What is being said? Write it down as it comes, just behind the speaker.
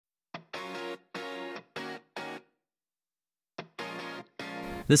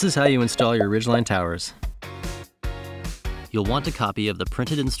This is how you install your RidgeLine Towers. You'll want a copy of the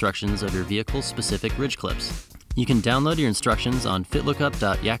printed instructions of your vehicle's specific RidgeClips. You can download your instructions on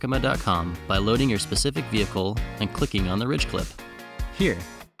fitlookup.yakima.com by loading your specific vehicle and clicking on the RidgeClip. Here.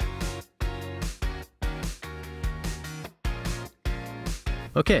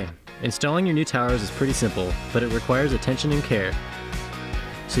 Okay, installing your new towers is pretty simple, but it requires attention and care.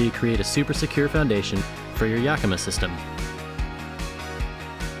 So you create a super secure foundation for your Yakima system.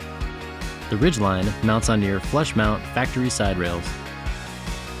 The RidgeLine mounts onto your flush mount factory side rails.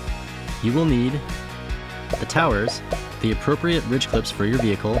 You will need the towers, the appropriate RidgeClips for your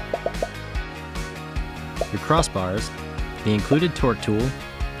vehicle, your crossbars, the included torque tool,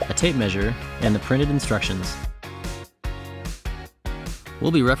 a tape measure, and the printed instructions.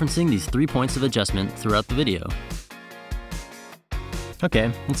 We'll be referencing these 3 points of adjustment throughout the video.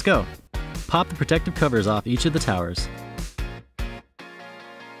 Okay, let's go. Pop the protective covers off each of the towers.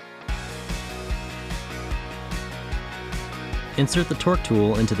 Insert the torque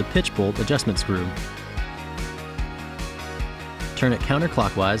tool into the pitch bolt adjustment screw. Turn it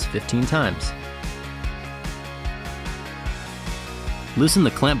counterclockwise 15 times. Loosen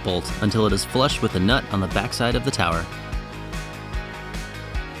the clamp bolt until it is flush with the nut on the backside of the tower.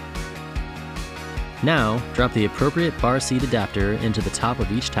 Now, drop the appropriate bar seat adapter into the top of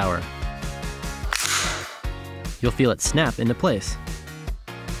each tower. You'll feel it snap into place.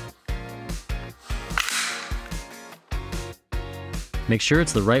 Make sure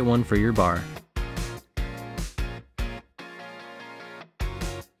it's the right one for your bar.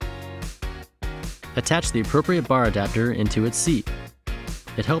 Attach the appropriate bar adapter into its seat.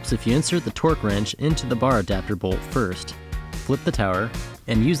 It helps if you insert the torque wrench into the bar adapter bolt first, flip the tower,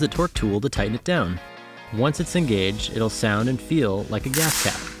 and use the torque tool to tighten it down. Once it's engaged, it'll sound and feel like a gas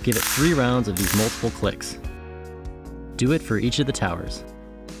cap. Give it 3 rounds of these multiple clicks. Do it for each of the towers.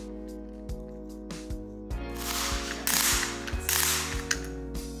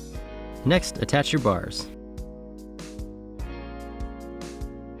 Next, attach your bars.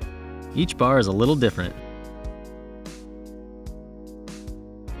 Each bar is a little different,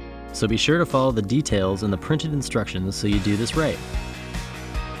 so be sure to follow the details in the printed instructions so you do this right.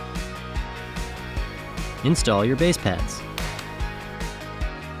 Install your base pads.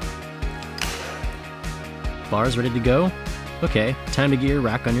 Bars ready to go? Okay, time to get your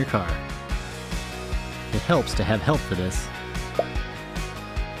rack on your car. It helps to have help for this.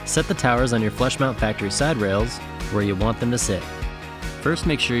 Set the towers on your flush mount factory side rails where you want them to sit. First,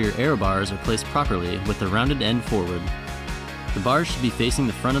 make sure your aero bars are placed properly with the rounded end forward. The bars should be facing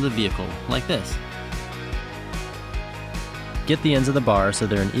the front of the vehicle, like this. Get the ends of the bar so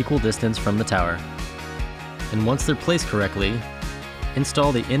they're an equal distance from the tower. And once they're placed correctly,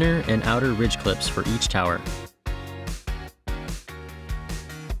 install the inner and outer RidgeClips for each tower.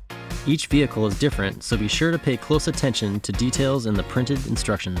 Each vehicle is different, so be sure to pay close attention to details in the printed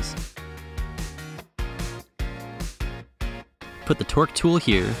instructions. Put the torque tool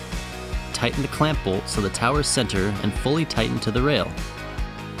here, tighten the clamp bolt so the towers center and fully tighten to the rail.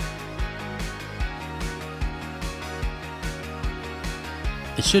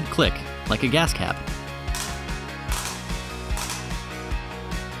 It should click, like a gas cap.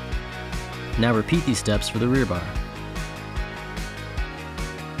 Now repeat these steps for the rear bar.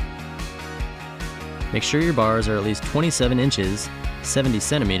 Make sure your bars are at least 27 inches, 70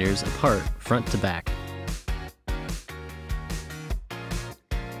 centimeters apart front to back.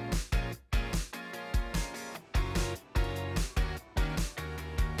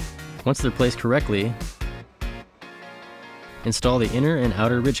 Once they're placed correctly, install the inner and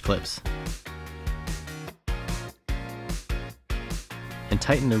outer RidgeClips and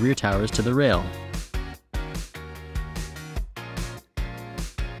tighten the rear towers to the rail.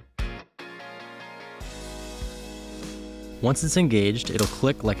 Once it's engaged, it'll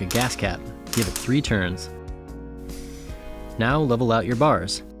click like a gas cap. Give it 3 turns. Now level out your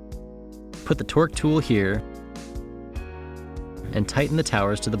bars. Put the torque tool here and tighten the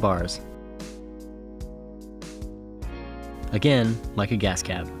towers to the bars. Again, like a gas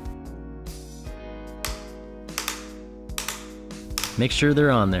cap. Make sure they're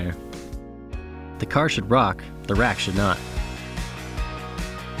on there. The car should rock, the rack should not.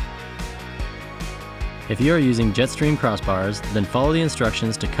 If you are using Jetstream crossbars, then follow the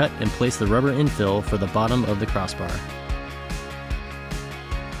instructions to cut and place the rubber infill for the bottom of the crossbar.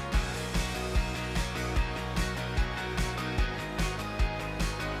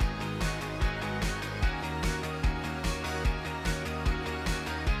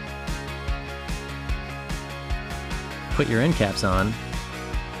 Put your end caps on, .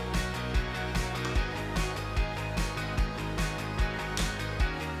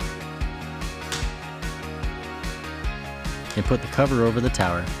 and put the cover over the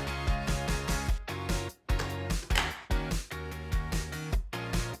tower.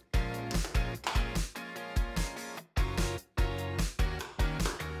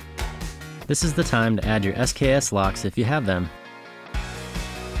 This is the time to add your SKS locks if you have them.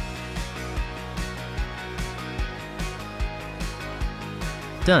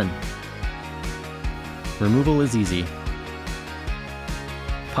 Done. Removal is easy.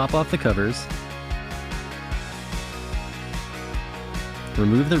 Pop off the covers.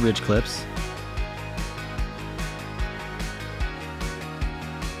 Remove the ridge clips.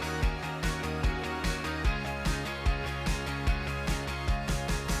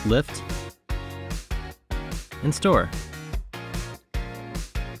 Lift and store.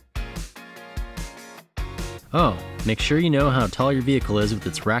 Oh, make sure you know how tall your vehicle is with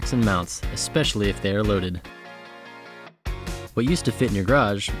its racks and mounts, especially if they are loaded. What used to fit in your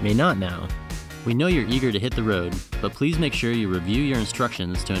garage may not now. We know you're eager to hit the road, but please make sure you review your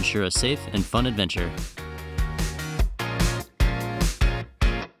instructions to ensure a safe and fun adventure.